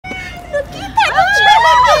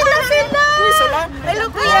Hello,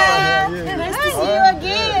 Kuya. Nice to see you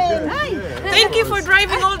again. Hi. Thank you for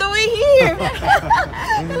driving all the way here.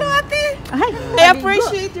 Hello, Ate. I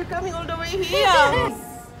appreciate you coming all the way here.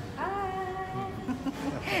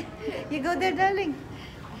 You go there, darling.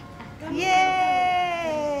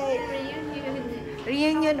 Yay!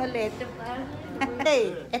 Reunion ulit. Hey,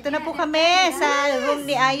 eto na po kami sa room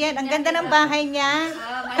ni Ayen. Ang ganda ng bahay niya.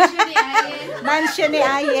 Mansion ni Ayen. Mansion ni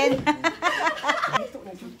Ayen.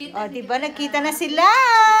 O, diba? Nagkita na sila.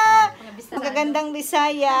 Magagandang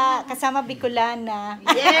Bisaya. Kasama Bicolana.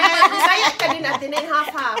 Yeah, Bisaya ka din natin ay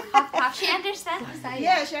half-half. She understands Bisaya.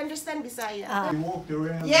 Yeah, she understands Bisaya. We walked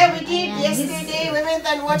around. Yeah, we did. Yesterday, we went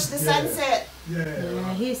and watched the sunset.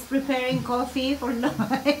 Yeah. He's preparing coffee for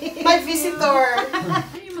night. My visitor.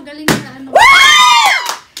 Magaling na ano.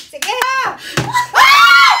 Sige ha!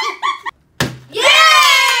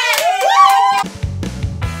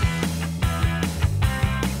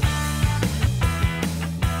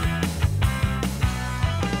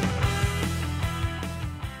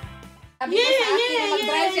 Sabi ko sa ate na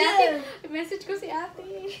mag-drive si ate. Message ko si ate.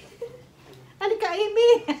 Halika,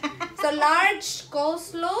 Amy. So, large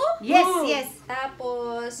coleslaw. Yes, yes.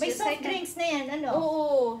 Tapos, May yung soft second- drinks na yan, ano?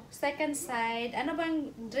 Oo. Second side. Ano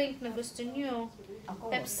bang drink na gusto niyo?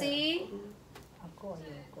 Ako, Pepsi? Ako,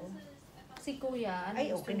 ayoko. Si Kuya. Ano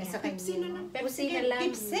Ay, gusto okay na niya? sa kanya. Pepsi na lang. Pepsi na lang.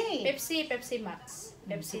 Pepsi. Pepsi Max.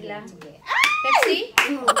 Pepsi Sige, lang. sige. Pepsi?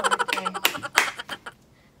 Okay.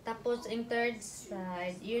 Tapos, yung third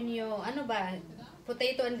side, yun yung, ano ba?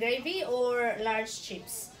 Potato and gravy or large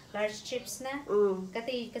chips? Large chips na?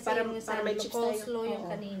 Kasi Para- yung sa para may chips coleslaw tayo. yung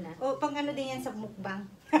kanina. O, pang ano din yan sa mukbang.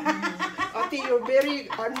 Ate, you're very,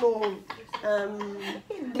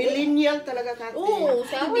 millennial talaga, Kate. Oo,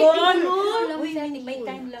 sabi Ba, ko. ano? Uy, may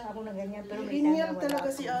time lang ako na ganyan, pero may time Millennial na wala talaga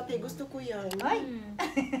ako. si ate. Gusto ko yan. Ay!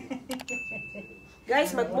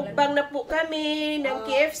 Guys, magmukbang na po kami ng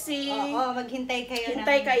KFC. Oo, maghintay kayo.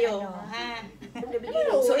 Hintay kayo. Ano, ha? From the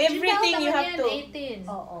beginning. So, everything you have to. 18.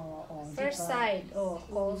 Oo, oo. First side,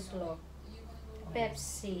 coleslaw.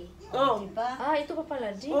 Pepsi. Oh. Diba? Ah, ito pa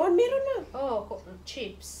pala, G. Oh, meron na.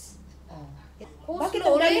 Chips. Oh. Bakit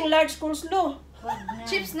Coleslaw ang daming ulit? large coleslaw? Wag na.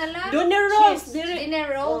 Chips na lang. Dinner rolls. Dinner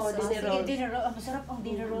rolls. Oh, Oh, dinner sige, rolls. dinner roll. Masarap ang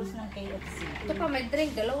dinner rolls ng KFC. Ito pa, may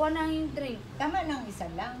drink. Dalawa na yung drink. Tama ng isa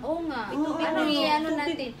lang. Oo nga. Ito, Ano ano, i-ano tubig.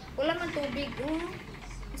 natin? Wala man tubig.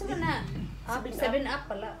 Ano ba na? 7 up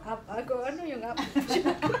pala. Up. Ako, ano yung up?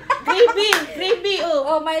 Gravy,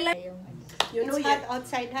 oh. Oh, my life. You know, It's hot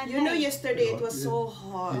outside, ha? you know yesterday it was so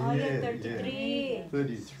hot. Oh, yeah, 33.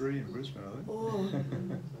 33 in Brisbane, I think. Oh.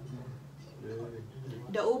 Yeah.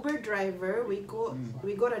 The Uber driver, we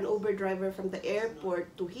got an Uber driver from the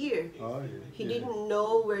airport to here. Oh, yeah. He didn't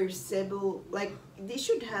know where Cebu, like, they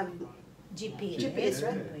should have GPS,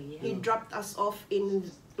 right? Yeah. He dropped us off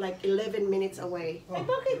in like 11 minutes away. Ay,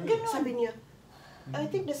 bakit ganun? Sabi niya, I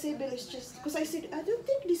think the Cebu is just, because I said, I don't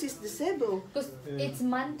think this is the Cebu. Because it's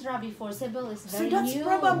mantra before. Cebu is So very that's new.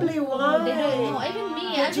 probably why. They don't know. Even me.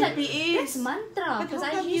 The I'm like, GPS. that's mantra. But Because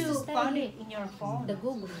how I come used you to found study it in your phone? the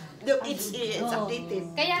Google. It's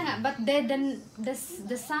updated. Kaya nga, but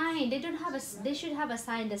the sign, they should have a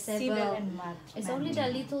sign, the Cebu. Civil and math. It's only the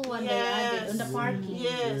little one they added on the parking.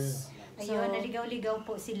 Yes. Ayun, naligaw-ligaw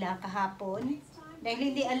po sila kahapon.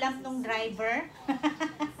 Dahil hindi alam nung driver.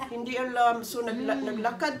 Hindi alam. So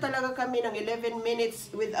naglakad talaga kami ng 11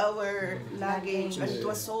 minutes with our luggage. And it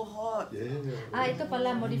was so hot. Yeah. Ah, ito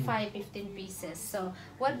pala, modify 15 pieces. So,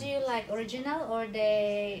 what do you like? Original or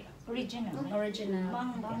the Original. original?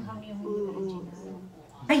 Manghang yung original.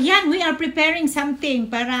 Ayan, we are preparing something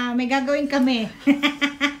para may gagawin kami.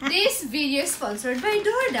 This video is sponsored by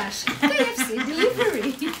DoorDash. KFC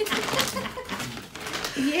delivery.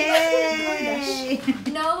 Yay!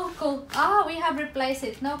 We have replaced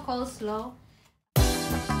it. No coleslaw.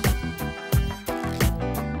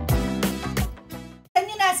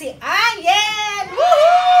 Ano na si Ayen!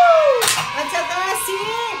 Woohoo! At saka si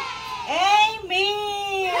Amy!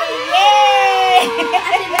 Yay!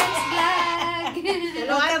 Ate Ben's vlog.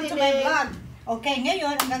 Welcome to my vlog. Okay,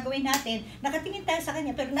 ngayon, ang gagawin natin, nakatingin tayo sa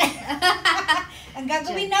kanya, pero ang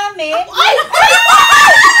gagawin namin,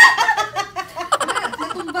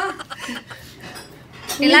 Natumba.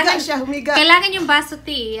 Humiga siya, humiga. Kailangan yung baso,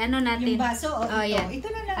 ti. Ano natin? yung baso, Oh, ito. yan. Ito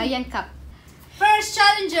na lang. Ayan, cup. First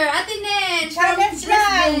challenger, Ate Net. Challenge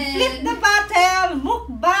lang! Flip the bottle!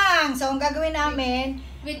 Mukbang! So, ang gagawin namin,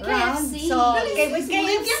 With round. KFC. So, with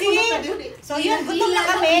KFC. So, yun, gutom na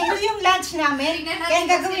kami. Ito yung lunch namin. Kaya ang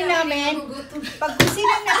gagawin namin, pag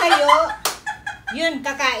kusinan na kayo, yun,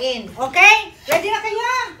 kakain. Okay? Ready na kayo?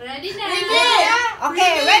 Ready na. Ready?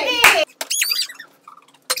 Okay, ready!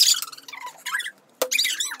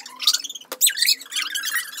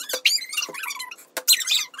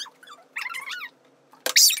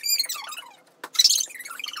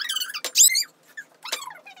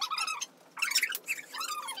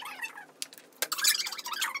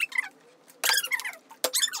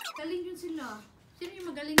 Galing yun sila. Sino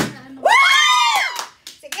yung magaling na ano?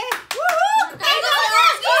 Sige! Kain na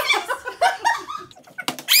si Oski!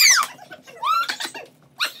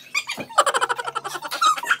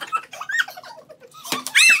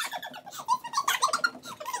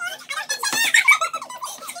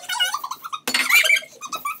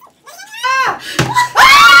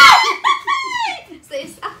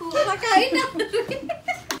 Sis, ako makain na.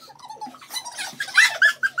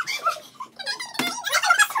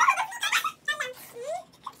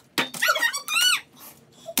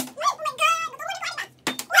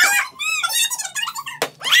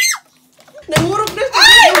 Nangurog na.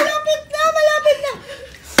 Ay! Malapit na! Malapit na!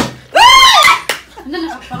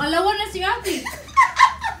 Pangalawa na si ate.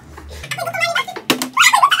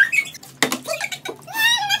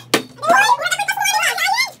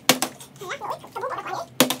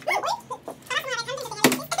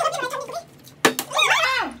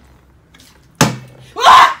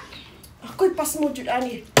 Ako'y pas mo, Jud,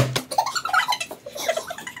 ani.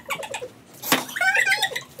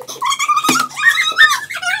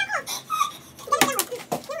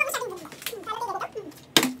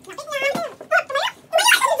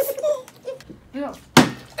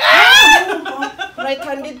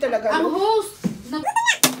 Right-handed talaga, Ang no? host.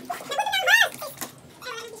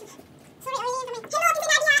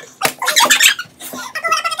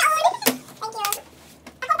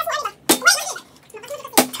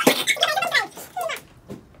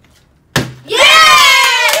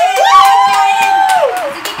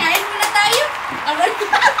 Sige, kain muna tayo.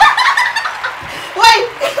 Hoy!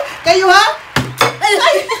 Kayo, ha?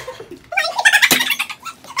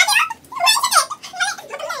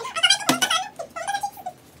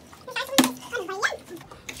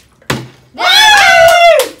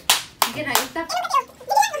 Sige na, stop.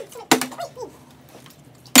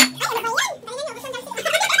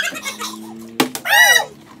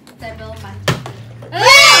 Table man.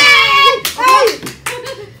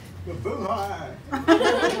 Mabuhay!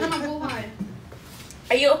 Mabuhay.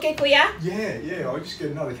 Are you okay, kuya? Yeah, I'll just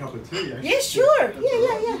get another cup of tea, actually. Yes, sure.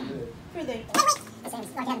 Yeah. Sure there.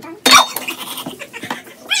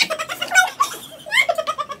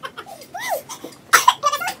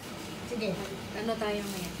 Sige. Ano tayo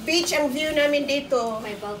ngayon? Beach ang view namin dito.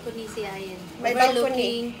 May balcony si Ayen. May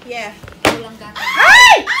balcony. Yeah. Coolangatta.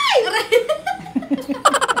 Ay!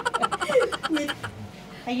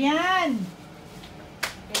 Ayan.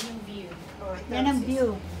 Yan yung view. Yan ang view.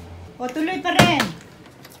 O, tuloy pa rin.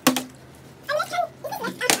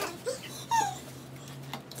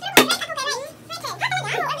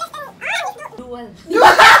 Dual.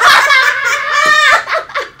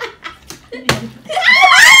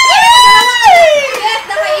 Yes,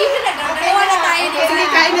 naka-even na. Gagawa na tayo dito. Sige,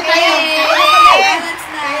 kain na tayo. Balance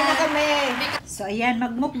na. Kain na kami. So, ayan,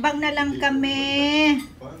 magmukbang na lang kami.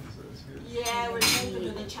 Fun, so it's good. Yeah, we're going to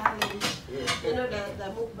do the challenge. You know, the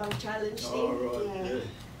mukbang challenge thing. Oh, right, yeah.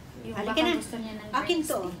 Yung Halika baka na. gusto niya ng Akin drinks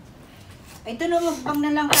to. eh. Ito na, mukbang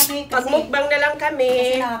na lang kami. Kasi Pag-mukbang na lang kami.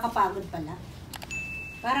 nakakapagod pala.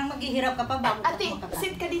 Parang maghihirap ka pa bago ka Ate, makakain.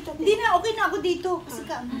 sit ka dito. Hindi na, okay na ako dito. Kasi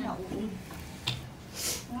ka, ano na ako.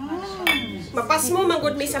 Mapas mo,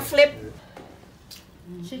 magod mi sa flip.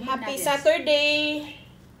 Chicken Happy nuggets. Saturday.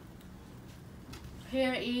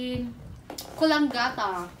 Here in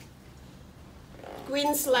Coolangatta.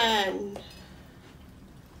 Queensland.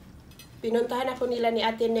 Pinuntahan ako nila ni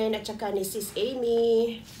Ate Nen at saka ni Sis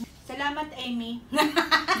Amy. Salamat, Amy.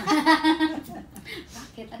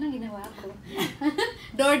 Bakit? Anong ginawa ko?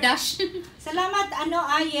 DoorDash. Salamat,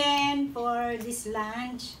 Ayen, for this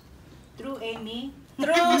lunch. Through Amy.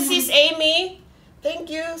 True, Sis Amy. Thank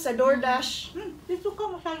you sa DoorDash. Dito ka,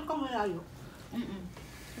 masyado kang malayo.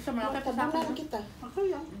 Gusto mo lang sa Tabangan akin? kita. Okay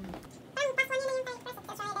lang.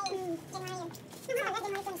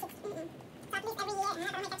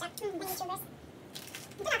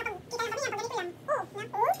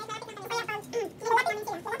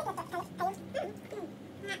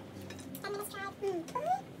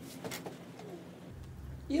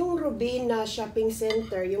 Yung Rubina Shopping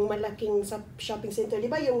Center, yung malaking shopping center, di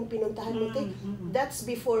ba yung pinuntahan mo, te? That's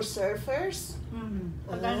before surfers?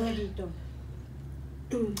 Pagano na dito.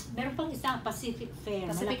 Meron pang isang Pacific Fair.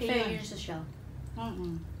 Pacific Malaki Fair yun. yun sa Shell.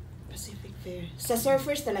 Pacific Fair. Sa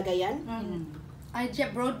surfers talaga yan? Ay,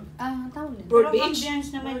 Broad, tawag nito. Broad Pero ang Beach? ambience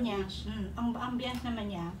naman niya, ang ambience naman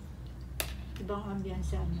niya, ibang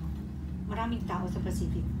ambience sa ano, maraming tao sa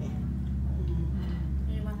Pacific Fair.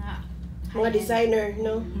 Yung mga Mga high-end. designer,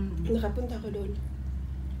 no? Nakapunta ko doon.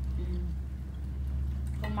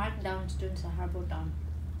 Kung markdowns dun sa Harbour Town.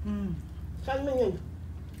 Saan man yun?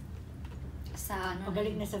 Sa ano?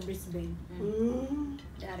 Pagaling na sa Brisbane. Mm.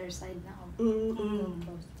 The other side na. Mm.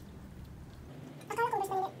 Close.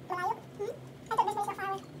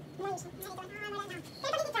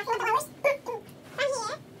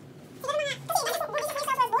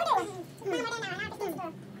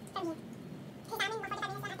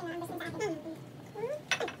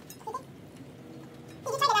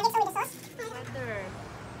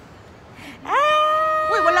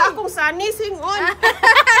 Uy, wala akong sani, singon.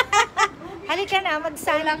 Halika na,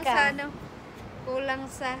 magsali Kulang sa ka. ano? Kulang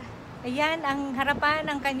sa... Ayan ang harapan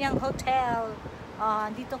ng kanyang hotel.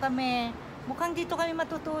 Dito kami. Mukhang dito kami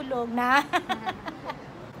matutulog na.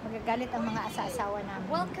 Magagalit ang mga asawa namin.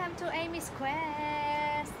 Welcome to Amy's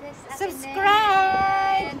Quest. This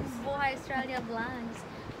Subscribe! and Buhay Australia Vlogs.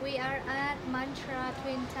 We are at Mantra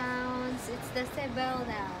Twin Towns. It's the Cebu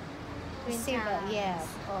now. Twin Cebu, Towns. yes.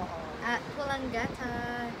 Oo. At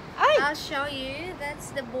Coolangatta. Ay! I'll show you. That's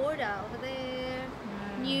the border over there.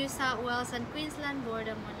 New South Wales and Queensland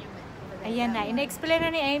border monument. Over there. Ayan na. Ina-explain na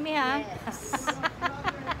ni Amy, ha? Yes.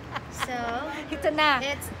 So, Ito na.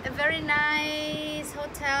 it's a very nice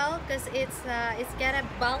hotel because it's got a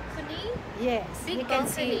balcony, Yes. big You can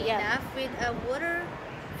balcony see, yeah. enough with a water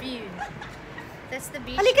view. That's the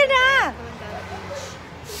beach. Halika na! Coolangatta Beach.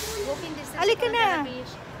 Walking distance to Halika na! Coolangatta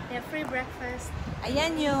Beach. They have free breakfast.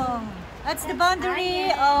 Ayan yung... That's the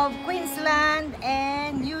boundary Ayen. of Queensland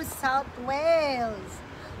and New South Wales.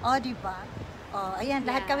 O, diba? O, ayan.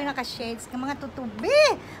 Lahat Yeah. kami naka-shades. Ng mga tutubi.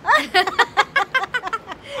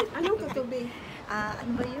 Anong tutubi?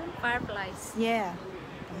 Ano ba yun? Fireflies. Yeah.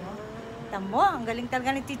 Tamo, ang galing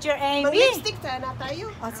talaga ni Teacher Amy. Mag-lipstick na tayo.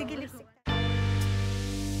 O, sige, lipstick.